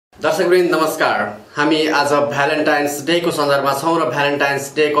दर्शकवृन्द नमस्कार। हामी आज भ्यालेन्टाइन्स डे को सन्दर्भमा छौं र भ्यालेन्टाइन्स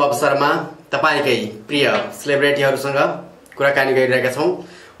डे को अवसरमा तपाईकै प्रिय सेलिब्रिटीहरुसँग कुराकानी गरिरहेका छौं।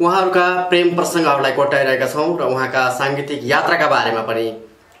 उहाँहरुका प्रेम प्रसंगहरुलाई कोट्याइरहेका छौं र उहाँका सांगीतिक यात्राका बारेमा पनि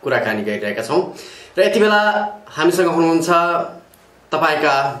कुराकानी गरिरहेका छौं। र यतिबेला हामीसँग हुनुहुन्छ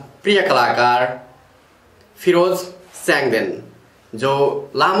तपाईका प्रिय कलाकार फिरोज स्याङदेन, जो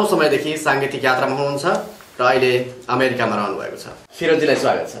लामो समयदेखि सांगीतिक यात्रामा हुनुहुन्छ र अहिले अमेरिकामा रहनु भएको छ। फिरोजजीलाई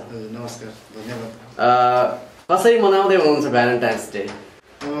स्वागत छ। नमस्कार, धन्यवाद। कसरी मनाउँदै हुनुहुन्छ भ्यालेन्टाइन्स डे?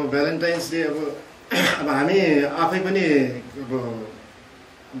 भ्यालेन्टाइन्स डे अब हामी आफै पनि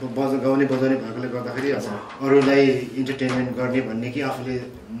गाउने बजाउने भएकोले गर्दाखेरि अरूलाई इन्टरटेनमेन्ट गर्ने भन्ने कि आफूले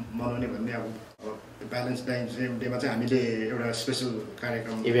मनाउने भन्ने अब भ्यालेन्टाइन्स डेमा चाहिँ हामीले एउटा स्पेसल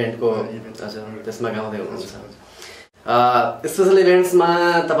कार्यक्रम इभेन्टको त्यसमा गाउँदै हुनुहुन्छ। स्पेशल इभेन्ट्समा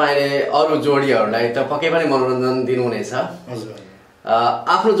तपाईले अरू जोडीहरूलाई त पक्कै पनि मनोरञ्जन दिनुहुनेछ। हजुर।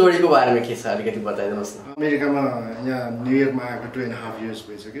 आफ्नो जोडीको बारेमा के छ अलिकति बताइदिनुहोस् न। अमेरिकामा यहाँ न्यु इयरमा आएको 2.5 years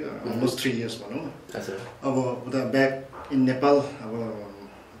भइसक्यो, अलमोस्ट 3 years भनौँ। हजुर। अब उता ब्याक इन नेपाल अब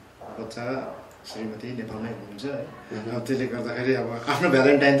बच्चा श्रीमती नेपालमै हुनुहुन्छ है। अब त्यसले गर्दाखेरि अब आफ्नो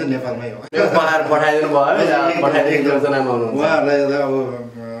भ्यालेन्टाइन त नेपालमै हो। उपहार पठाइदिनु भयो या पठाइदिएको योजनामा हुनुहुन्छ? उहाँहरूलाई अब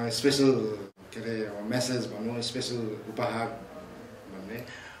स्पेसल के अरे मेसेज भनौँ, स्पेसल उपहार भन्ने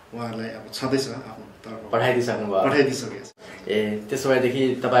उहाँहरूलाई अब छँदैछ आफ्नो तर्फबाट पठाइदिइसक्नु भयो? पठाइदिइसकेको छ। ए, त्यसो भएदेखि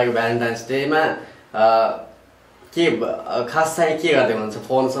तपाईँको भ्यालेन्टाइन्स डेमा के खास चाहिँ के गर्दै हुनुहुन्छ?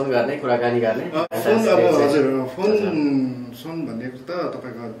 फोनसम्म गर्ने, कुराकानी गर्ने? फोन अब हजुर, फोन भनेको त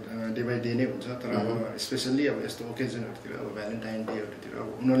तपाईँको डे बाई डे नै हुन्छ, तर अब स्पेसल्ली अब यस्तो ओकेजनहरूतिर अब भ्यालेन्टाइन डेहरूतिर अब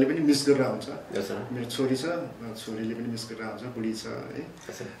उनीहरूले पनि मिस गरेर हुन्छ। मेरो छोरी छ, छोरीले पनि मिस गरेर हुन्छ, बुढी छ है।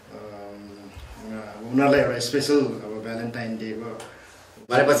 उनीहरूलाई एउटा स्पेसल अब भ्यालेन्टाइन डेको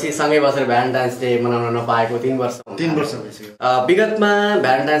भनेपछि सँगै बसेर भ्यालेन्टाइन्स डे मनाउन नपाएको 3 वर्ष भइसक्यो। विगतमा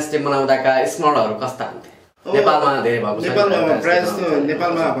भ्यालेन्टाइन्स डे मनाउँदाका स्मरणहरू कस्ता हुन्थे? नेपालमा धेरै भएको छ। नेपालमा प्रायः जस्तो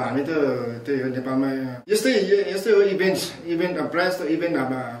नेपालमा अब हामी त त्यही हो, नेपालमा यस्तै हो इभेन्ट प्रायः जस्तो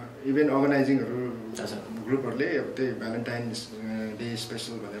इभेन्ट अर्गनाइजिङहरू ग्रुपहरूले अब त्यही भ्यालेन्टाइन्स डे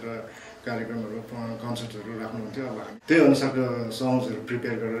स्पेसल भनेर कार्यक्रमहरू कन्सर्टहरू राख्नुहुन्थ्यो। अब हामी त्यही अनुसारको सङ्ग्सहरू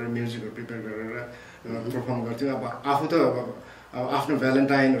प्रिपेयर गरेर, म्युजिकहरू प्रिपेयर गरेर पर्फर्म गर्थ्यौँ। अब आफू त अब आफ्नो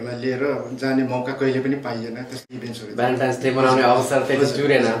भ्यालेन्टाइनहरूलाई लिएर जाने मौका कहिले पनि पाइएन। त्यस्तो इभेन्ट्सहरू भ्यालेन्टाइन्स डे मनाउने अवसर त्यति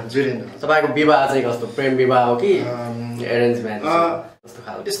जुरेन। तपाईँको विवाह चाहिँ कस्तो, प्रेम विवाह हो कि एरेन्ज म्यारेज?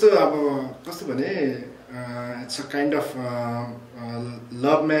 यस्तो अब कस्तो भने it's a kind of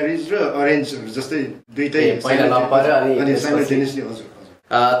love marriage र अरेन्जहरू जस्तै दुइटै पहिला लभ पर्यो अनि साइमल्टेनियसली। हजुर।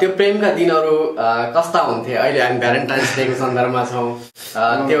 त्यो प्रेमका दिनहरू कस्ता हुन्थे? अहिले हामी भ्यालेन्टाइन्स डेको सन्दर्भमा छौँ,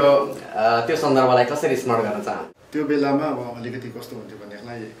 त्यो सन्दर्भलाई कसरी स्मरण गर्न चाहन्छु? त्यो बेलामा अब अलिकति कस्तो हुन्थ्यो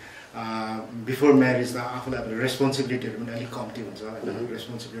भनेदेखिलाई बिफोर म्यारेज त आफूलाई अब रेस्पोन्सिबिलिटीहरू पनि अलिक कम्ती हुन्छ,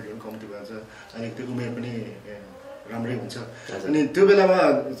 रेस्पोन्सिबिलिटीहरू पनि कम्ती भन्छ, अलिक त्यो उमेर पनि राम्रै हुन्छ। अनि त्यो बेलामा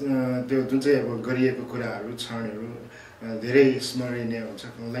त्यो जुन चाहिँ अब गरिएको कुराहरू, क्षणहरू धेरै स्मरणीय हुन्छ।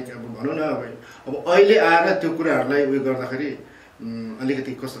 लाइक अब भनौँ न अब अहिले आएर त्यो कुराहरूलाई उयो गर्दाखेरि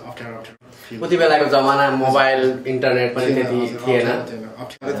अलिकति कस्तो अप्ठ्यारो उति बेलाको जमाना मोबाइल इन्टरनेट पनि त्यति थिएन,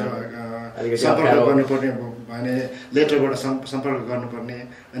 सम्पर्क गर्नुपर्ने भने लेटरबाट सम्पर्क गर्नुपर्ने,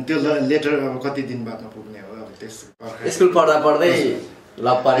 अनि त्यो लेटर अब कति दिन बादमा पुग्ने हो। अब त्यस स्कुल पढ्दा पढ्दै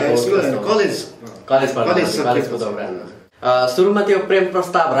लभ परेको? कलेजको दौरान। सुरुमा त्यो प्रेम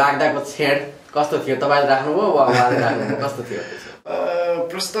प्रस्ताव राख्दाको छेड कस्तो थियो? तपाईँले राख्नुभयो वा उहाँले राख्नुभयो? कस्तो थियो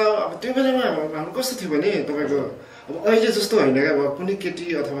प्रस्ताव? अब त्यो बेलामा हाम्रो कस्तो थियो भने तपाईँको अब अहिले जस्तो होइन क्या, अब कुनै केटी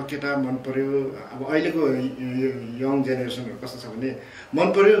अथवा केटा मन पर्यो, अब अहिलेको यङ जेनेरेसनहरू कस्तो छ भने मन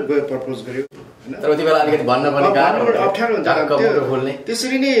पर्यो गयो प्रपोज गर्यो होइन, तर उति बेला अलिकति भन्न पनि अप्ठ्यारो हुन्छ।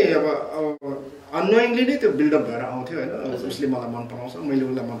 त्यसरी नै अब अननोइङली नै त्यो बिल्डअप भएर आउँथ्यो होइन। उसले मलाई मन पराउँछ, मैले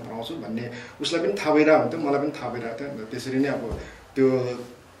उसलाई मन पराउँछु भन्ने उसलाई पनि थाहा भइरहेको हुन्थ्यो, मलाई पनि थाहा भइरहेको थियो। त्यसरी नै अब त्यो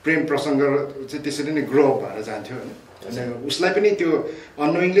प्रेम प्रसङ्ग चाहिँ त्यसरी नै ग्रो अप भएर जान्थ्यो होइन। अनि उसलाई पनि त्यो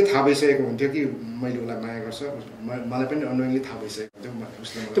अननोइङली थाहा भइसकेको हुन्थ्यो कि मैले उसलाई माया गर्छ, मलाई पनि अननोइङली थाहा भइसकेको हुन्थ्यो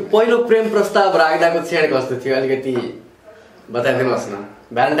उसले। त्यो पहिलो प्रेम प्रस्ताव राख्दाको छेड कस्तो थियो अलिकति बताइदिनुहोस् न,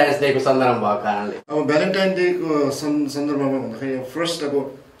 भ्यालेन्टाइन्स डेको सन्दर्भमा भएको कारणले? अब भ्यालेन्टाइन डेको सन्दर्भमा भन्दाखेरि फर्स्ट अब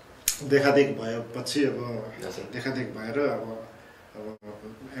देखादेख भएपछि अब देखादेख भएर अब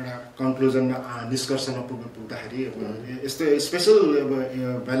एउटा कन्क्लुजनमा निष्कर्षमा पुग्दाखेरि अब यस्तो स्पेसल अब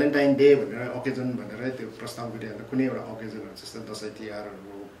भ्यालेन्टाइन डे भनेर ओकेजन भनेर त्यो प्रस्ताव गरिहाल्दा कुनै एउटा ओकेजनहरू जस्तो दसैँ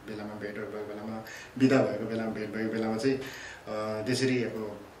तिहारहरूको बेलामा भेटहरू भएको बेलामा, बिदा भएको बेलामा भेट भएको बेलामा चाहिँ त्यसरी अब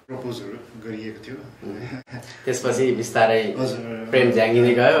प्रपोजहरू गरिएको थियो। त्यसपछि बिस्तारै प्रेम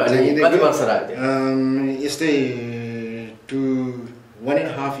जागिँदै गयो। अनि कति वर्ष लाग्यो? यस्तै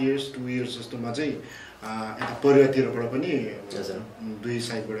 1.5 years 2 years जस्तोमा चाहिँ यता परिवारतिरबाट पनि दुई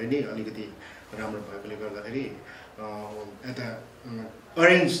साइडबाट नै अलिकति राम्रो भएकोले गर्दाखेरि यता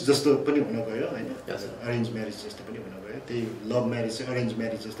अरेन्ज जस्तो पनि हुन गयो होइन अरेन्ज म्यारेज जस्तो पनि हुन गयो त्यही लभ म्यारेज चाहिँ अरेन्ज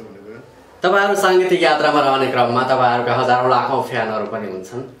म्यारेज जस्तो हुन गयो तपाईहरु साङ्गीतिक यात्रामा रहने क्रममा तपाईहरुका हजारौं लाखौं फ्यानहरु पनि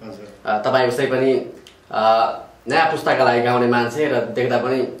हुन्छन् तपाई उसै पनि नयाँ पुस्ताका लागि गाउने मान्छे र देख्दा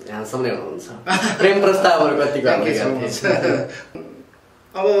पनि ह्यान्डसम नै हुनुहुन्छ प्रेम प्रस्तावहरु कतिको आउने गर्थे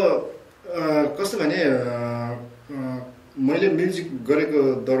अब कस्तो भने मैले म्युजिक गरेको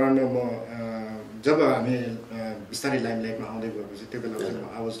दौरानमा म जब हामी बिस्तारै लाइमलाइटमा आउँदै गएपछि त्यो बेला चाहिँ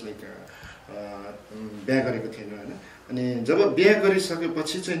आई वाज लाइक बिहा गरेको थिएन होइन अनि जब बिहा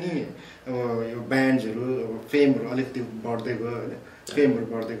गरिसकेपछि चाहिँ नि अब यो ब्यान्ड्सहरू अब फेमहरू अलिकति बढ्दै गयो होइन फेमहरू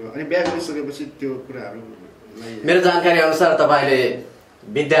बढ्दै गयो अनि बिहा गरिसकेपछि त्यो कुराहरूलाई मेरो जानकारी अनुसार तपाईले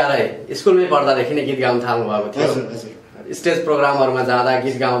विद्यालय स्कुलमै पढ्दादेखि नै गीत गाउन थाल्नु भएको थियो हजुर हजुर स्टेज प्रोग्रामहरुमा जाँदा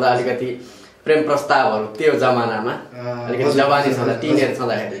गीत गाउँदा अलिकति प्रेम प्रस्तावहरु त्यो जमानामा अलिकति जवानी छँदा टिनेज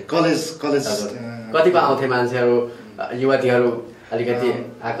छँदाखेरि कलेज कतिपय आउँथे मान्छेहरु युवतीहरु अलिकति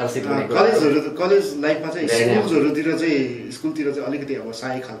आकर्षित हुने कलेज लाइफमा चाहिँ स्कुलतिर चाहिँ अलिकति अब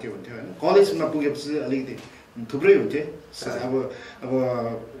साई खालके हुन्थ्यो होइन कलेजमा पुगेपछि चाहिँ अलिकति थुप्रै हुन्थे अब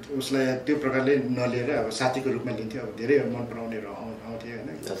उसलाई त्यो प्रकारले नलिएर अब साथीको रूपमा लिन्थ्यो अब धेरै मन पराउनेहरू आउँथे होइन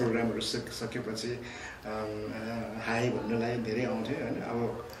प्रोग्रामहरू सकेपछि हाई भन्नलाई धेरै आउँथे होइन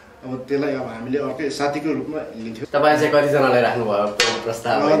अब त्यसलाई अब हामीले अर्कै साथीको रूपमा लिन्थ्यो तपाईँ चाहिँ कतिजनालाई राख्नुभयो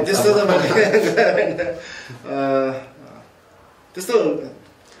प्रस्ताव त्यस्तो त त्यस्तो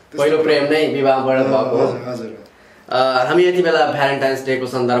पहिलो प्रेम नै विवाहबाट भएको हजुर हामी यति बेला भ्यालेन्टाइन्स डे को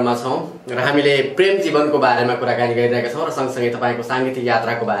सन्दर्भमा छौं र हामीले प्रेम जीवनको बारेमा कुराकानी गरिरहेका छौं र सँगसँगै तपाईको सांगीतिक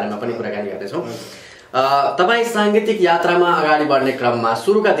यात्राको बारेमा पनि कुराकानी गर्दैछौं तपाई सांगीतिक यात्रामा अगाडि बढ्ने क्रममा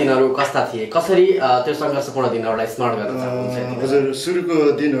सुरुका दिनहरू कस्ता थिए कसरी त्यो संघर्षपूर्ण दिनहरूलाई स्मरण गर्न चाहनुहुन्छ हजुर सुरुको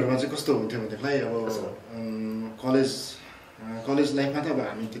दिनहरुमा चाहिँ कस्तो हुन्थ्यो भन्दाखेरि अब कलेज लाइफमा त अब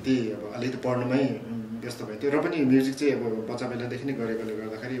हामी त्यति अब अलिकति पढ्नुमै व्यस्त भइन्थ्यो र पनि म्युजिक चाहिँ अब बच्चा बेलादेखि नै गरेकोले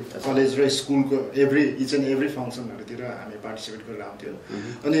गर्दाखेरि कलेज र स्कुलको इच एन्ड एभ्री फङ्सनहरुतिर हामी पार्टिसिपेट गरेर आउँथ्यो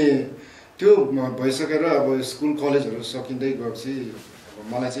अनि त्यो भइसकेर अब स्कुल कलेजहरु सकिँदै गएपछि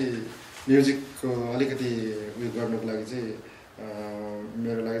मलाई चाहिँ म्युजिकको अलिकति उयो गर्नको लागि चाहिँ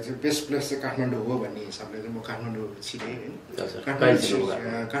मेरो लागि चाहिँ बेस्ट प्लेस चाहिँ काठमाडौँ हो भन्ने हिसाबले चाहिँ म काठमाडौँ छिरेँ हैन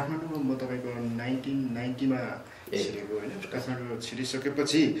काठमाडौँमा म तपाईको 1990 मा छिरेको हैन काठमाडौँ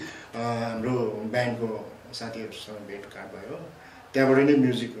छिरिसकेपछि हाम्रो ब्यान्डको साथीहरुसँग भेटघाट भयो त्यहाँबाट नै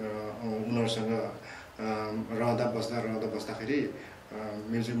म्युजिक उनीहरुसँग रहँदा बस्दाखेरि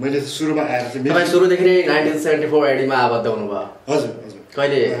म्युजिक मैले सुरुमा आएर चाहिँ तपाई सुरुदेखि नै 1974 एडीमा आबद्ध हुनुभयो हजुर हजुर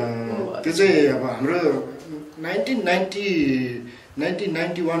कहिले त्यो चाहिँ अब हाम्रो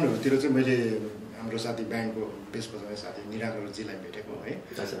 1991 हरुतिर चाहिँ मैले हाम्रो साथी ब्यान्डको बेस बजाउने साथी निराकरजीलाई भेटेको है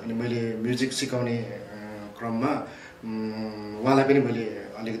अनि मैले म्युजिक सिकाउने क्रममा उहाँलाई पनि मैले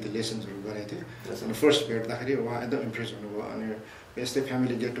अलिकति लेसन्सहरु गरेको थिएँ अनि फर्स्ट भेट्दाखेरि उहाँ एकदम इम्प्रेस हुनुभयो अनि यस्तै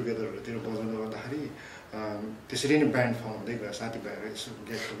फ्यामिली गेट टुगेदरहरुतिर बजाउँदै गर्दाखेरि त्यसरी नै ब्यान्ड फर्म हुँदै गयो साथीभाइहरु यसो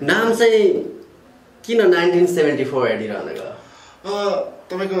गेट नाम चाहिँ किन 1974 एडी रहन गयो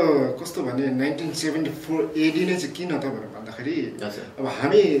तपाईको कस्तो भने 1974 एडी नै चाहिँ किन त भनेर भन्दाखेरि अब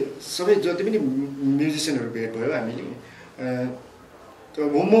हामी सबै जति पनि म्युजिशियनहरु भेट भयो हामीले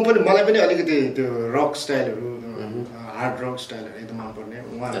मलाई पनि अलिकति त्यो रक स्टाइलहरु हार्ड रक स्टाइलहरु एकदम मन पर्ने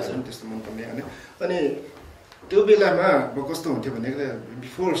उहाँहरु पनि त्यस्तो मन पर्ने अनि त्यो बेलामा अब कस्तो हुन्थ्यो भने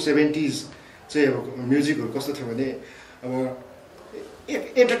बिफोर 70s चाहिँ अब म्युजिकहरु कस्तो थियो भने अब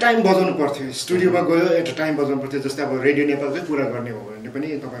एट अ टाइम बजाउनु पर्थ्यो स्टुडियोमा गयो एट अ टाइम बजाउनु पर्थ्यो जस्तै अब रेडियो नेपालकै कुरा गर्ने हो भने पनि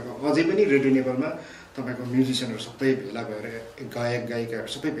तपाईको अझै पनि रेडियो नेपालमा तपाईको म्युजिशियनहरु सबै भेला भएर गायक गायिकाहरु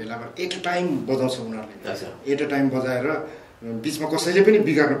सबै भेला भएर एट अ टाइम बजाउँछ उनीहरुले एट अ टाइम बजाएर बीचमा कसैले पनि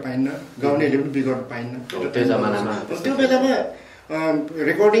बिगार्न पाइन्न गाउनेले पनि बिगार्न पाइन्न त्यो जमानामा त्यो बेलामा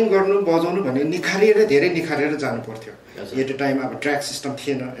रेकर्डिङ गर्नु बजाउनु भने धेरै निखारेर जानु पर्थ्यो एट अ टाइम अब ट्र्याक सिस्टम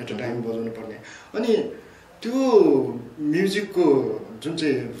थिएन एट अ टाइम बजाउनु पर्ने अनि त्यो म्युजिकको जुन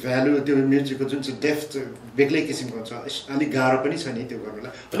चाहिँ भ्यालु त्यो म्युजिकको जुन चाहिँ डेप्थ बेग्लै किसिमको हुन्छ अलिक गाह्रो पनि छ नि त्यो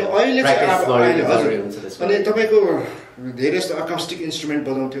गर्नलाई अनि अहिले अनि तपाईको धेरै जस्तो अकाउस्टिक इन्स्ट्रुमेन्ट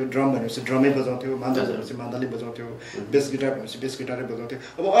बजाउँथ्यो ड्रम भनेपछि ड्रमै बजाउँथ्यो मादल भनेपछि मादलै बजाउँथ्यो बेस गिटार भनेपछि बेस गिटारै बजाउँथ्यो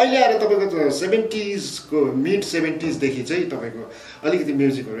अब अहिले आएर तपाईको 70s को मिड 70s देखि चाहिँ तपाईको अलिकति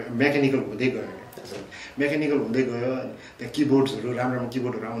म्युजिकहरु मेकानिकल हुँदै गयो मेकानिकल हुँदै गयो त्यहाँ किबोर्ड्सहरु राम्रो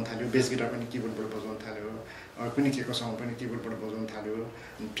किबोर्डहरु आउन थाल्यो बेस गिटार पनि किबोर्डबाट बजाउन थाल्यो अरु पनि केको साउन्ड पनि किबोर्डबाट बजाउन थाल्यो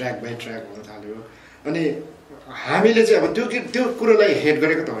ट्र्याक बाइ ट्र्याक हुन थाल्यो अनि हामीले चाहिँ अब त्यो कुरोलाई हेट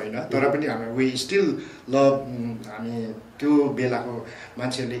गरेको त होइन तर पनि हामी वी स्टिल लभ हामी त्यो बेलाको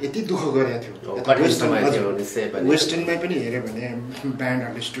मान्छेहरूले यति दुःख गरेको थियो वेस्टर्नमै पनि हेऱ्यो भने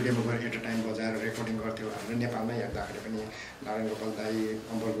ब्यान्डहरूले स्टुडियोमा गएर एट अ टाइम बजाएर रेकर्डिङ गर्थ्यो हाम्रो नेपालमै हेर्दाखेरि पनि नारायण गोपाल दाई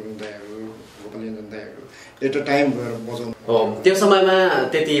अम्बर Gurung दाईहरू Gopal Yonjan दाईहरू at a time गएर बजाउनु हो त्यो समयमा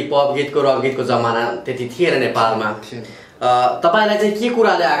त्यति पप गीतको रक गीतको जमाना त्यति थिएन नेपालमा थिएन तपाईँलाई चाहिँ के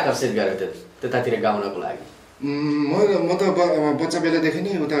कुराले आकर्षित गर्यो त्यतातिर गाउनको लागि म त बच्चा बेलादेखि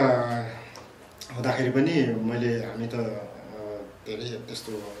नै उता हुँदाखेरि पनि हामी त धेरै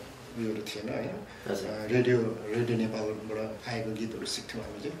त्यस्तो उयोहरू थिएन होइन रेडियो नेपालबाट आएको गीतहरू सिक्थ्यौँ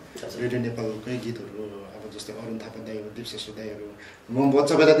हामीले रेडियो नेपालकै गीतहरू अब जस्तै अरुण थापा दाईहरू दिपश्रेष्ठ दाईहरू म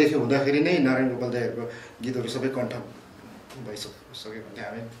बच्चा बेलादेखि हुँदाखेरि नै नारायण गोपाल दाईहरूको गीतहरू सबै कण्ठ भइसक्यो भने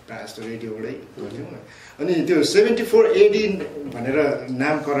हामी प्रायः जस्तो रेडियोबाटै गर्थ्यौँ अनि त्यो 74 AD भनेर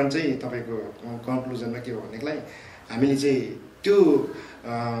नामकरण चाहिँ तपाईँको कन्क्लुजनमा के हो भनेदेखिलाई हामीले चाहिँ त्यो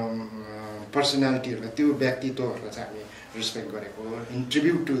पर्सनालिटीहरूलाई त्यो व्यक्तित्वहरूलाई चाहिँ हामी रेस्पेक्ट गरेको in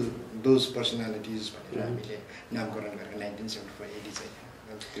tribute to those personalities भनेर हामीले नामकरण गरेको 1974 AD चाहिँ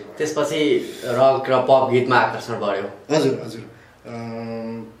त्यसपछि रक र पप गीतमा आकर्षण बढ्यो हजुर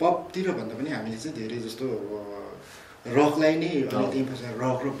पपतिर भन्दा पनि हामीले चाहिँ धेरै जस्तो रकलाई नै अलिक इम्फोसाइज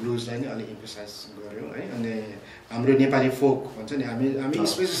रक र ब्लुजलाई नै अलिक इम्फोसाइज गऱ्यौँ है अनि हाम्रो नेपाली फोक भन्छ नि हामी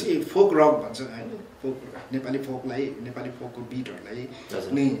स्पेसली फोक रक भन्छ होइन फोक नेपाली फोकको बिटहरूलाई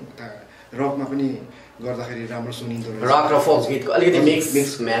नै रकमा पनि गर्दाखेरि राम्रो सुनिँदो रहेछ रक र फोक गीतको अलिकति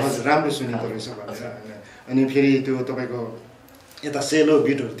मिक्स राम्रो सुनिँदो रहेछ भनेर अनि फेरि त्यो तपाईँको यता सेलो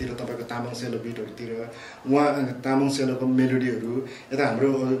बिटहरूतिर तपाईँको तामाङ सेलो बिटहरूतिर तामाङ सेलोको मेलोडीहरू यता हाम्रो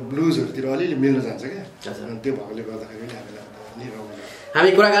ब्लुजहरूतिर अलिअलि मिल्न जान्छ क्या त्यो भएकोले गर्दाखेरि हामीलाई अलि रमाइलो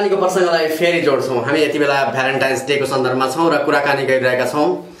हामी कुराकानीको प्रसङ्गलाई फेरि जोड्छौँ हामी यति बेला भ्यालेन्टाइन्स डेको सन्दर्भमा छौँ र कुराकानी गरिरहेका छौँ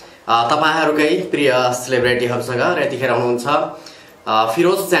तपाईँहरूकै प्रिय सेलिब्रेटीहरूसँग र यतिखेर हुनुहुन्छ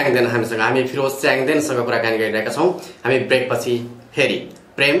फिरोज च्याङदेन हामीसँग हामी फिरोज च्याङदेनसँग कुराकानी गरिरहेका छौँ हामी ब्रेकपछि फेरि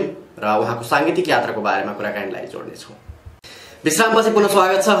प्रेम र उहाँको साङ्गीतिक यात्राको बारेमा कुराकानीलाई जोड्नेछौँ विश्रामपछि पुनः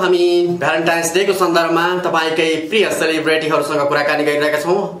स्वागत छ हामी भ्यालेन्टाइन्स डेको सन्दर्भमा तपाईँकै प्रिय सेलिब्रेटीहरूसँग कुराकानी गरिरहेका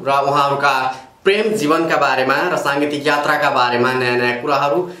छौँ र उहाँहरूका प्रेम जीवनका बारेमा र साङ्गीतिक यात्राका बारेमा नयाँ नयाँ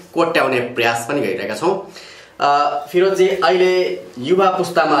कुराहरू कोट्याउने प्रयास पनि गरिरहेका छौँ फिरोजजी अहिले युवा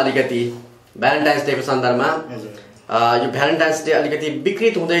पुस्तामा अलिकति भ्यालेन्टाइन्स डेको सन्दर्भमा यो भ्यालेन्टाइन्स डे अलिकति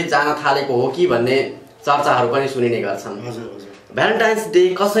विकृत हुँदै जान थालेको हो कि भन्ने चर्चाहरू पनि सुनिने गर्छन् भ्यालेन्टाइन्स डे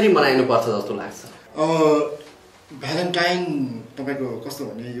कसरी मनाइनुपर्छ जस्तो लाग्छ भ्यालेन्टाइन तपाईँको कस्तो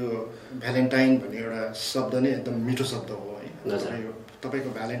भने यो भ्यालेन्टाइन भन्ने एउटा शब्द नै एकदम मिठो शब्द हो है तपाईँको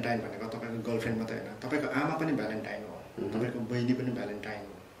भ्यालेन्टाइन भनेको तपाईँको गर्लफ्रेन्ड मात्रै होइन तपाईँको आमा पनि भ्यालेन्टाइन हो तपाईँको बहिनी पनि भ्यालेन्टाइन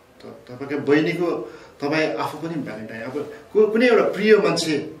हो तपाईँको बहिनीको तपाईँ आफू पनि भ्यालेन्टाइन अब कुनै एउटा प्रिय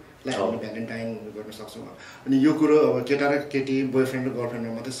मान्छेलाई हामी भ्यालेन्टाइन गर्न सक्छौँ अनि यो कुरो अब केटा र केटी बोयफ्रेन्ड र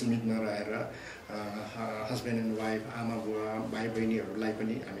गर्लफ्रेन्डमा मात्रै सीमित नरहेर हस्बेन्ड एन्ड वाइफ आमा बुवा भाइ बहिनीहरूलाई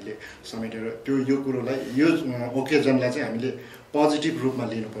पनि हामीले समेटेर यो कुरोलाई यो ओकेजनलाई चाहिँ हामीले पोजिटिभ रूपमा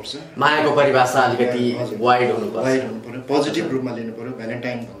लिनुपर्छ मायाको परिभाषा अलिकति वाइड हुनु पर्यो पोजिटिभ रूपमा लिनु पर्यो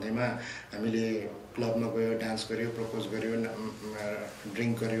भ्यालेन्टाइन भन्दैमा हामीले क्लबमा गयो डान्स गऱ्यो प्रपोज गऱ्यो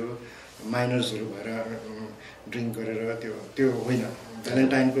ड्रिङ्क गऱ्यो माइनर्सहरू भएर ड्रिङ्क गरेर त्यो होइन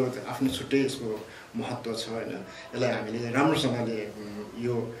भ्यालेन्टाइनको आफ्नो छुट्टै यसको महत्त्व छ होइन यसलाई हामीले राम्रोसँगले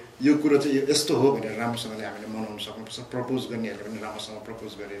यो कुरो चाहिँ यस्तो हो भनेर राम्रोसँगले हामीले मनाउन सक्नुपर्छ प्रपोज गर्नेहरूले पनि राम्रोसँग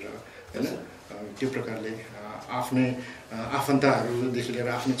प्रपोज गरेर होइन त्यो प्रकारले आफ्नै आफन्तहरूदेखि लिएर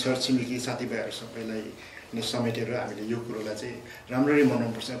आफ्नो छरछिमेकी साथीभाइहरू सबैलाई समेटेर हामीले यो कुरोलाई चाहिँ राम्ररी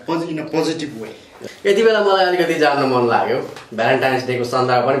मनाउनुपर्छ इन अ पोजिटिभ वे यति बेला मलाई अलिकति जान्न मन लाग्यो भ्यालेन्टाइन्स डेको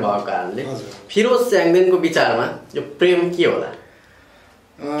सन्दर्भ पनि भएको कारणले फिरोज च्याङदेनको विचारमा यो प्रेम के होला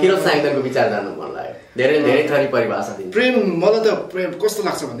फिरोज च्याङदेनको विचार जान्न मन लाग्यो धेरै थरी परिभाषा दिन्छ प्रेम मलाई त प्रेम कस्तो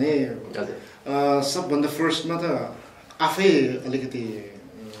लाग्छ भने सबभन्दा फर्स्टमा त आफै अलिकति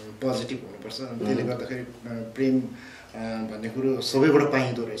पोजिटिभ हुनुपर्छ त्यसले गर्दाखेरि प्रेम भन्ने कुरो सबैबाट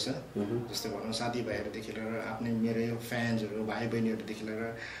पाइँदो रहेछ जस्तै भनौँ साथीभाइहरूदेखि लिएर आफ्नै मेरै फ्यान्सहरू भाइ बहिनीहरूदेखि लिएर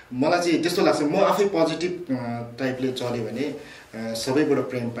मलाई चाहिँ त्यस्तो लाग्छ म आफै पोजिटिभ टाइपले चल्यो भने सबैबाट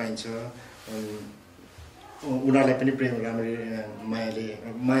प्रेम पाइन्छ उनीहरूलाई पनि प्रेम राम्ररी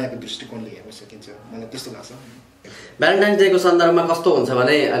मायाको दृष्टिकोणले हेर्न सकिन्छ मलाई त्यस्तो लाग्छ भ्यालेन्टाइन्स डेको सन्दर्भमा कस्तो हुन्छ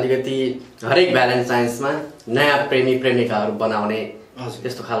भने अलिकति हरेक भ्यालेन्टाइन्समा नयाँ प्रेमी प्रेमिकाहरू बनाउने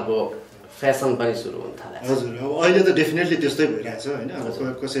त्यस्तो खालको फेसन पनि सुरु हुन थाल्यो हजुर अब अहिले त डेफिनेटली त्यस्तै भइरहेछ होइन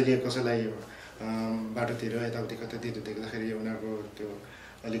अब कसैले कसैलाई बाटोतिर यताउति कतैतिर देख्दाखेरि उनीहरूको त्यो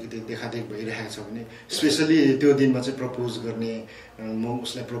अलिकति देखादेख भइरहेको छ भने स्पेसली त्यो दिनमा चाहिँ प्रपोज गर्ने म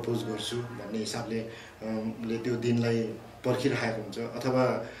उसलाई प्रपोज गर्छु भन्ने हिसाबले त्यो दिनलाई पर्खिरहेको हुन्छ अथवा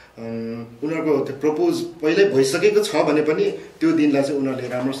उनीहरूको त्यो प्रपोज पहिल्यै भइसकेको छ भने पनि त्यो दिनलाई चाहिँ उनीहरूले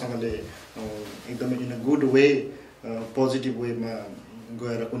राम्रोसँगले एकदमै in a good way positive वेमा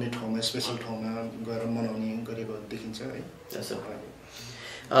गएर कुनै ठाउँमा स्पेसल ठाउँमा गएर मनाउने गरेको देखिन्छ है।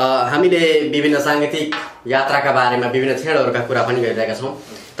 हामीले विभिन्न साङ्गीतिक यात्राका बारेमा विभिन्न क्षणहरूका कुरा पनि गरिरहेका छौँ।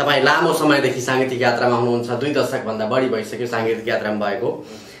 तपाईँ लामो समयदेखि साङ्गीतिक यात्रामा हुनुहुन्छ, 2 दशकभन्दा बढी भइसक्यो साङ्गीतिक यात्रामा भएको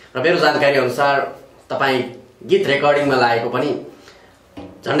र मेरो जानकारी अनुसार तपाईँ गीत रेकर्डिङमा लागेको पनि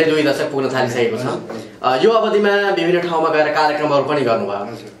झन्डै 2 दशक पुग्न थालिसकेको छ। यो अवधिमा विभिन्न ठाउँमा गएर कार्यक्रमहरू पनि गर्नुभयो।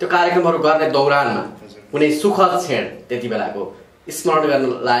 त्यो कार्यक्रमहरू गर्ने दौरानमा कुनै सुखद क्षण, त्यति बेलाको स्मरण गर्न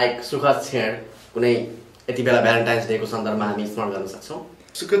लायक सुखद क्षण कुनै यति बेला भ्यालेन्टाइन्स डेको सन्दर्भमा हामी स्मरण गर्न सक्छौँ?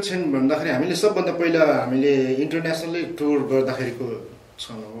 सुखद क्षण भन्दाखेरि हामीले सबभन्दा पहिला हामीले इन्टरनेसनली टुर गर्दाखेरिको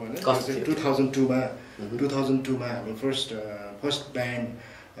छौँ होइन। 2002मा हामी फर्स्ट ब्यान्ड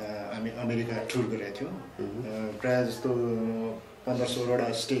हामी अमेरिका टुर गरेका थियौँ। प्रायः जस्तो 15-16वटा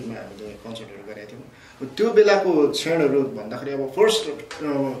स्टेटमा हामीले कन्सर्टहरू गरेका थियौँ। त्यो बेलाको क्षणहरू भन्दाखेरि अब फर्स्ट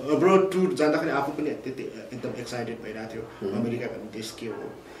अब्रोड टुर जाँदाखेरि आफू पनि त्यति एकदम एक्साइटेड भइरहेको थियो। अमेरिका भन्ने देश के हो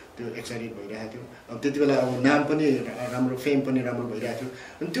त्यो एक्साइटेड भइरहेको थियो। अब त्यति बेला अब नाम पनि राम्रो, फेम पनि राम्रो भइरहेको थियो।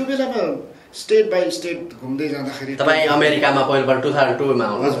 अनि त्यो बेलामा स्टेट बाई स्टेट घुम्दै जाँदाखेरि तपाईँ अमेरिकामा पहिलोपल्ट 2002मा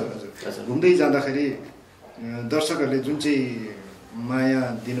हजुर घुम्दै जाँदाखेरि दर्शकहरूले जुन चाहिँ माया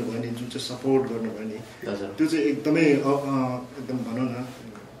दिनुभयो नि, जुन चाहिँ सपोर्ट गर्नुभयो नि, त्यो चाहिँ एकदमै एकदम भनौँ न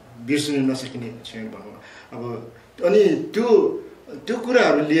बिर्सिनु नसकिने क्षण भनौँ। अब अनि त्यो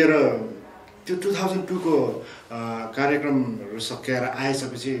कुराहरू लिएर त्यो 2002को कार्यक्रमहरू सकिएर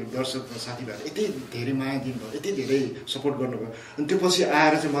आइसकेपछि दर्शक साथीभाइहरू यति धेरै माया दिनुभयो, यति धेरै सपोर्ट गर्नुभयो। अनि त्यो पछि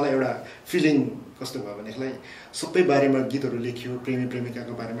आएर चाहिँ मलाई एउटा फिलिङ कस्तो भयो भनेदेखिलाई सबै बारेमा गीतहरू लेख्यो, प्रेमी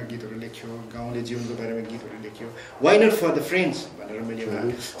प्रेमिकाको बारेमा गीतहरू लेख्यो, गाउँले जीवनको बारेमा गीतहरू लेख्यो। Why not for the friends भनेर मैले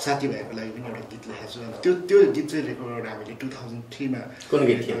एउटा साथीभाइहरूको लागि पनि एउटा गीत लेखेको छु। त्यो गीत चाहिँ रेकर्ड हामीले 2003मा कुन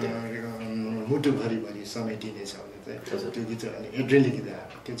गीत थियो? मुटुभरि समेटिने छ भने चाहिँ त्यो गीत चाहिँ अनि एड्रेनले गीत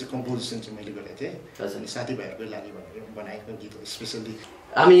त्यो चाहिँ कम्पोजिसन चाहिँ मैले गरेको थिएँ। अनि साथीभाइहरूकै लागि भनेर बनाएको गीत हो स्पेसल्ली।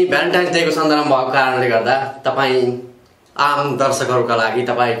 हामी भ्यालेन्टाइन्स डेको सन्दर्भमा भएको कारणले गर्दा तपाईँ आम दर्शकहरूका लागि,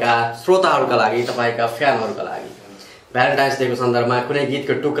 तपाईँका श्रोताहरूका लागि, तपाईँका फ्यानहरूका लागि भ्यालेन्टाइन्स डेको सन्दर्भमा कुनै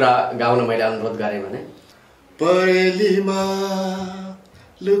गीतको टुक्रा गाउन मैले अनुरोध गरेँ भने परेलीमा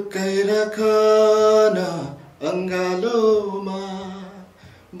लुकाइ राख न अङ्गालोमा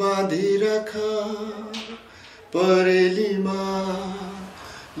बाँधि राख, परेलीमा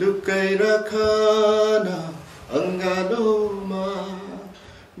लुकाइ राख न अङ्गालोमा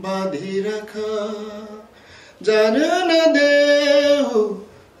बाँधि राख, जान नदेऊ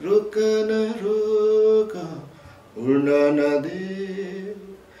रोक न रोक उड्न नदेऊ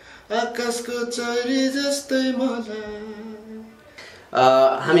आकाशको चरी जस्तै मलाई।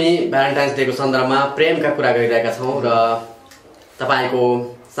 हामी भ्यालेन्टाइन्स डेको सन्दर्भमा प्रेमका कुरा गरिरहेका छौँ र तपाईँको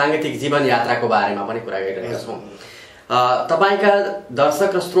साङ्गीतिक जीवन यात्राको बारेमा पनि कुरा गरिरहेका छौँ। तपाईँका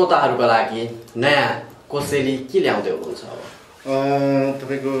दर्शक र श्रोताहरूका लागि नयाँ कोसेली के ल्याउँदै हुनुहुन्छ?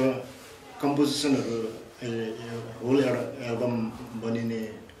 तपाईँको कम्पोजिसनहरू होल एउटा एल्बम बनिने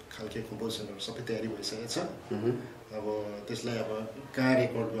खालके कम्पोजिसनहरू सबै तयारी भइसकेको छ। अब त्यसलाई अब कहाँ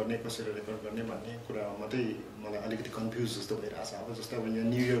रेकर्ड गर्ने, कसरी रेकर्ड गर्ने भन्ने कुरा मात्रै मलाई अलिकति कन्फ्युज जस्तो भइरहेको छ। अब जस्तो अब यहाँ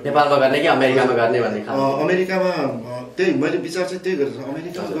न्युयोर्क नेपालमा गर्ने कि अमेरिकामा गर्ने भन्ने अमेरिकामा त्यही मैले विचार चाहिँ त्यही गरेको छु,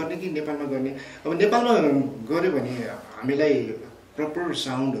 अमेरिकामा गर्ने कि नेपालमा गर्ने। अब नेपालमा गऱ्यो भने हामीलाई प्रपर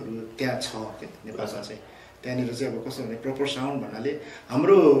साउन्डहरू त्यहाँ छ क्या नेपालमा चाहिँ। त्यहाँनिर चाहिँ अब कस्तो भने प्रपर साउन्ड भन्नाले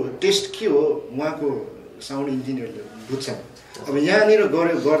हाम्रो टेस्ट के हो उहाँको साउन्ड इन्जिनियरले बुझ्छन्। अब यहाँनिर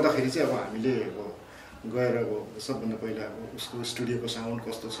गर्दाखेरि चाहिँ अब हामीले अब गएर अब सबभन्दा पहिला अब उसको स्टुडियोको साउन्ड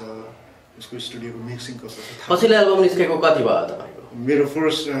कस्तो छ, उसको स्टुडियोको मिक्सिङ कस्तो छ। पछिल्लो एल्बम निस्केको कति भयो तपाईँको? मेरो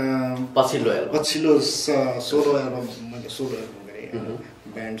फर्स्ट पछिल्लो सोलो एल्बम मैले सोलो एल्बम गरेँ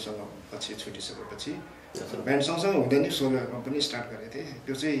ब्यान्डसँग पछि छुटिसकेपछि। ब्यान्ड सँगसँगै हुँदा नि सोलो एल्बम पनि स्टार्ट गरेको थिएँ।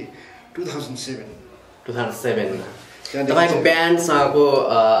 त्यो चाहिँ 2007मा। तपाईँको ब्यान्डसँगको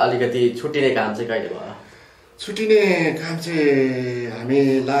अलिकति छुट्टिने काम चाहिँ कहिले भयो? छुट्टिने काम चाहिँ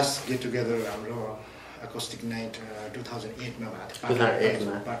हामी लास्ट गेट टुगेदर हाम्रो एकोस्टिक नाइट 2008मा भएको थियो।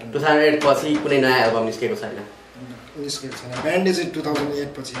 2008 पछि कुनै नयाँ एल्बम निस्केको छैन? निस्केको छैन। ब्यान्डले चाहिँ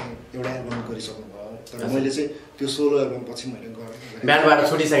 2008 पछि एउटा एल्बम गरिसक्नु भयो, तर मैले चाहिँ त्यो सोलो एल्बम पछि मैले गरेँ। ब्यान्डबाट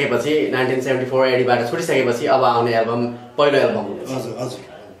छुटिसकेपछि 1974 एडीबाट छुटिसकेपछि अब आउने एल्बम पहिलो एल्बम हुनेछ। हजुर हजुर।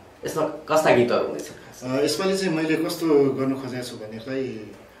 यसमा कस्ता गीतहरू हुनेछ? यसपालि चाहिँ मैले कस्तो गर्नु खोजेको छु भनेलाई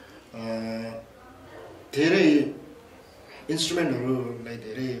धेरै इन्स्ट्रुमेन्टहरूलाई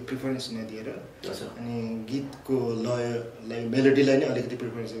धेरै प्रिफरेन्स नदिएर अनि गीतको लयलाई मेलोडीलाई नै अलिकति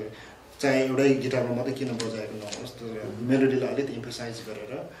प्रिफरेन्स गरेँ। चाहे एउटै गिटारमा मात्रै किन बजाएको नहोस् तर मेलोडीलाई अलिकति इम्फोसाइज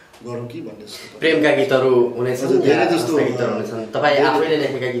गरेर गरौँ कि भन्ने जस्तो प्रेमका गीतहरू हुनेछन् धेरै जस्तो गीतहरू हुनेछन् तपाईँ आफैले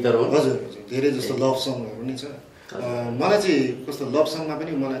लेखेका गीतहरू हुन् हजुर हजुर धेरै जस्तो लभ सङहरू नि छ मलाई चाहिँ कस्तो लभ सङमा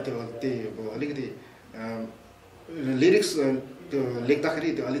पनि मलाई त्यो त्यही अब अलिकति लिरिक्स त्यो लेख्दाखेरि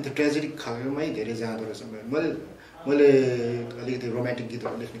त्यो अलिकति ट्रेजेडिक खालकोमै धेरै जाँदो रहेछ मैले अलिकति रोमान्टिक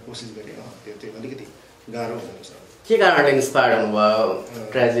गीतहरू लेख्ने कोसिस गरेँ त्यो अलिकति गाह्रो हुँदो रहेछ के कारणले इन्सपायर हुनुभयो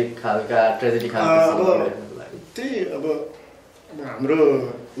ट्रेजेडी खालका त्यही अब हाम्रो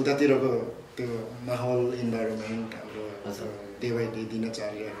उतातिरको त्यो माहौल इन्भाइरोमेन्ट हाम्रो डे बाई डे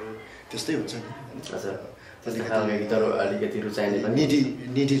दिनचर्याहरू त्यस्तै हुन्छ नि अलिकति रुचाइने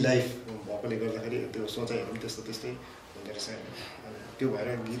निडी लाइफ भएकोले गर्दाखेरि त्यो सोचाइहरू पनि त्यस्तै हुँदो रहेछ त्यो भएर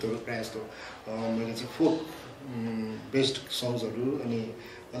गीतहरू प्रायः जस्तो मैले चाहिँ फोक बेस्ड सङ्ग्सहरू अनि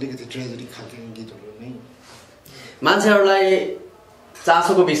अलिकति ट्रेजेडी खालको गीतहरू नै मान्छेहरूलाई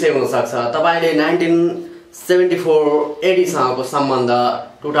चासोको विषय हुनसक्छ तपाईँले 1974 एडीसँगको सम्बन्ध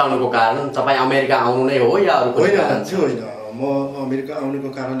टुटाउनुको कारण तपाईँ अमेरिका आउनु नै हो या अरू होइन त्यो होइन म अमेरिका आउनुको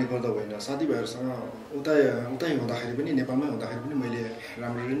कारणले गर्दा होइन साथीभाइहरूसँग उतै हुँदाखेरि पनि नेपालमै हुँदाखेरि पनि मैले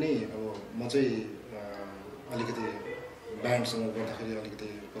राम्ररी नै अब म चाहिँ अलिकति ब्यान्डसँग गर्दाखेरि अलिकति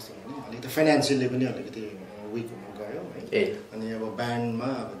कस्तो भने अलिकति फाइनेन्सियली पनि अलिकति विक हुन गयो है अनि अब ब्यान्डमा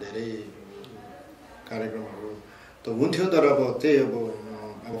अब धेरै कार्यक्रमहरू त हुन्थ्यो तर अब त्यही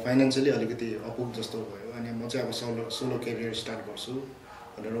अब फाइनेन्सियली अलिकति अपुग जस्तो भयो अनि म चाहिँ अब सोलो करियर स्टार्ट गर्छु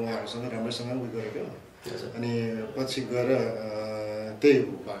भनेर उहाँहरूसँग राम्रैसँग उयो गरेको अनि पछि गएर त्यही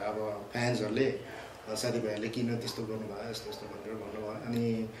भयो अब फ्यान्सहरूले साथीभाइहरूले किन त्यस्तो गर्नुभयो यस्तो यस्तो भनेर भन्नुभयो अनि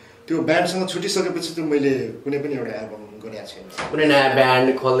त्यो ब्यान्डसँग छुटिसकेपछि चाहिँ मैले कुनै पनि एउटा एल्बम गरेको छैन कुनै नयाँ ब्यान्ड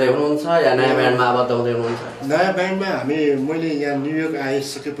खोल्दै हुनुहुन्छ या नयाँ ब्यान्डमा आबद्ध हुँदै हुनुहुन्छ नयाँ ब्यान्डमा मैले यहाँ न्युयोर्क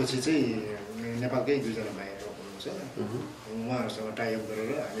आइसकेपछि चाहिँ नेपालकै दुईजना भाइहरू हुनुहुन्छ उहाँहरूसँग टाइअप गरेर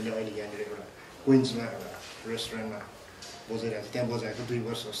हामीले अहिले यहाँनिर एउटा क्विन्समा एउटा रेस्टुरेन्टमा बजाइरहेको थियो त्यहाँ बजाएको 2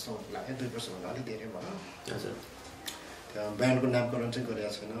 वर्ष जस्तो लाग्यो 2 वर्षभन्दा अलिक धेरै भयो हजुर त्यहाँ ब्यान्डको नामकरण चाहिँ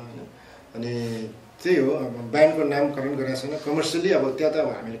गरेको छैन होइन अनि त्यही हो अब ब्यान्डको नामकरण गरेको छैन कमर्सियली अब त्यहाँ त अब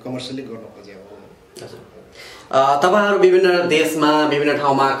हामीले कमर्सियली गर्न खोजेको हो हजुर तपाईँहरू विभिन्न देशमा विभिन्न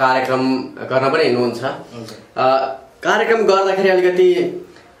ठाउँमा कार्यक्रम गर्न पनि हिँड्नुहुन्छ कार्यक्रम गर्दाखेरि अलिकति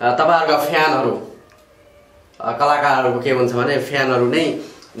तपाईँहरूका फ्यानहरू कलाकारहरूको के हुन्छ भने फ्यानहरू नै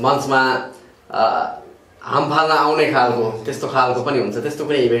मञ्चमा हाम फाल्न आउने खालको त्यस्तो खालको पनि हुन्छ त्यस्तो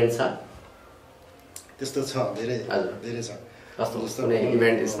कुनै इभेन्ट छ त्यस्तो छ धेरै धेरै छ कस्तो कुनै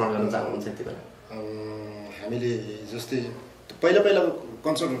इभेन्ट स्मरण गर्न चाहनुहुन्छ यति बेला हामीले जस्तै पहिला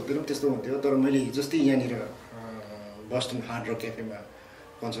कन्सर्टहरूतिर पनि त्यस्तो हुन्थ्यो तर मैले जस्तै यहाँनिर बस्टन हार्ड रक क्याफेमा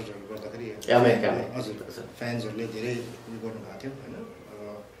कन्सर्टहरू गर्दाखेरि हजुर फ्यान्सहरूले धेरै उयो गर्नुभएको थियो होइन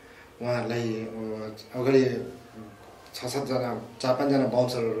उहाँहरूलाई अगाडि 6-7 जना 4-5 जना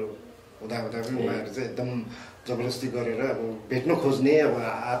बाउन्सरहरू हुँदा पनि उहाँहरू चाहिँ एकदम जबरजस्ती गरेर अब भेट्न खोज्ने अब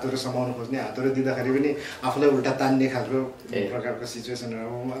हातहरू समाउनु खोज्ने हातहरू दिँदाखेरि पनि आफूलाई उल्टा तान्ने खालको प्रकारको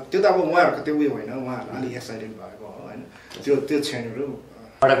सिचुएसनहरू त्यो त अब उहाँहरूको त्यो उयो होइन उहाँहरू अलिक एक्साइटेड भएको हो होइन त्यो क्षणहरू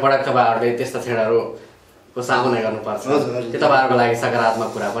पटक तपाईँहरूले त्यस्ता क्षणहरूको सामना गर्नुपर्छ त्यो तपाईँहरूको लागि सकारात्मक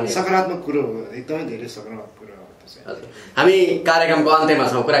कुरा पनि सकारात्मक कुरो हो एकदमै धेरै सकारात्मक कुरा हो त्यो चाहिँ हामी कार्यक्रमको अन्त्यमा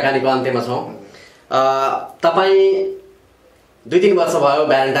छौँ कुराकानीको अन्त्यमा छौँ तपाईँ 2-3 वर्ष भयो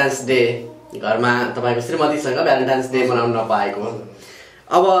भ्यालेन्टाइन्स डे घरमा तपाईँको श्रीमतीसँग भ्यालेन्टाइन्स डे मनाउन नपाएको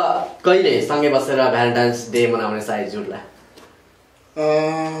अब कहिले सँगै बसेर भ्यालेन्टाइन्स डे मनाउने सायद जुट्ला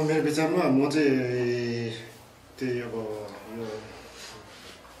मेरो विचारमा म चाहिँ त्यही अब यो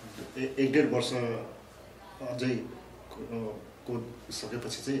 1-1.5 वर्ष अझै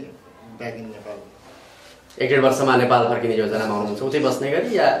सकेपछि चाहिँ ब्याक इन नेपाल 1-1.5 वर्षमा नेपाल फर्किने योजनामा हुनुहुन्छ उतै बस्ने गरी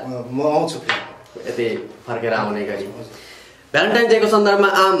या म आउँछु यतै फर्केर आउने गरी भ्यालेन्टाइन डेको सन्दर्भमा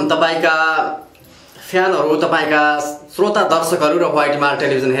आम तपाईँका फ्यानहरू तपाईँका श्रोता दर्शकहरू र व्हाइट हिमाल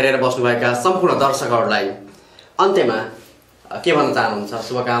टेलिभिजन हेरेर बस्नुभएका सम्पूर्ण दर्शकहरूलाई अन्त्यमा के भन्न चाहनुहुन्छ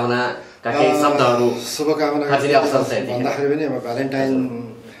शुभकामनाका केही शब्दहरू शुभकामना भन्दाखेरि पनि अब भ्यालेन्टाइन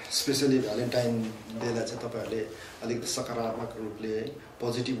स्पेसली भ्यालेन्टाइन डेलाई चाहिँ तपाईँहरूले अलिकति सकारात्मक रूपले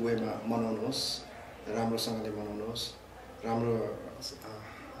पोजिटिभ वेमा मनाउनुहोस् राम्रोसँगले मनाउनुहोस्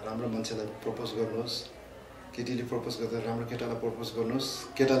राम्रो मान्छेलाई प्रपोज गर्नुहोस् केटीले प्रपोज गर्दा राम्रो केटालाई प्रपोज गर्नुहोस्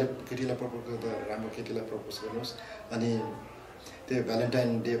केटीलाई प्रपोज गर्दा राम्रो केटीलाई प्रपोज गर्नुहोस् अनि त्यो भ्यालेन्टाइन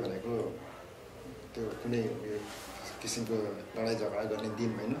डे भनेको त्यो कुनै किसिमको लडाइँ झगडा गर्ने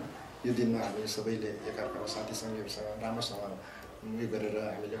दिन होइन यो दिनमा हामी सबैले एकअर्काको साथी सङ्गीहरूसँग राम्रोसँग उयो गरेर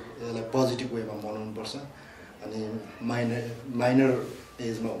हामीले यसलाई पोजिटिभ वेमा मनाउनुपर्छ अनि माइनर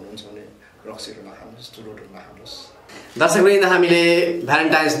एजमा हुनुहुन्छ भने रक्सीहरू नखानुहोस् चुरोटहरू नखानुहोस् दर्शकवृन्द हामीले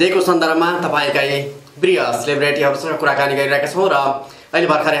भ्यालेन्टाइन्स डेको सन्दर्भमा तपाईँका प्रिय सेलिब्रेटीहरूसँग कुराकानी गरिरहेका छौँ र अहिले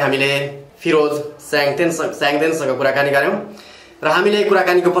भर्खरै हामीले फिरोज स्याङदेनसँग कुराकानी गऱ्यौँ र हामीले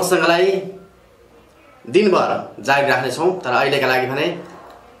कुराकानीको प्रसङ्गलाई दिनभर जारी राख्नेछौँ। तर अहिलेका लागि भने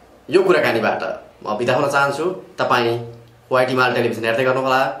यो कुराकानीबाट म बिदा हुन चाहन्छु। तपाईँ व्हाइट हिमाल टेलिभिजन हेर्दै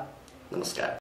गर्नुहोला। नमस्कार।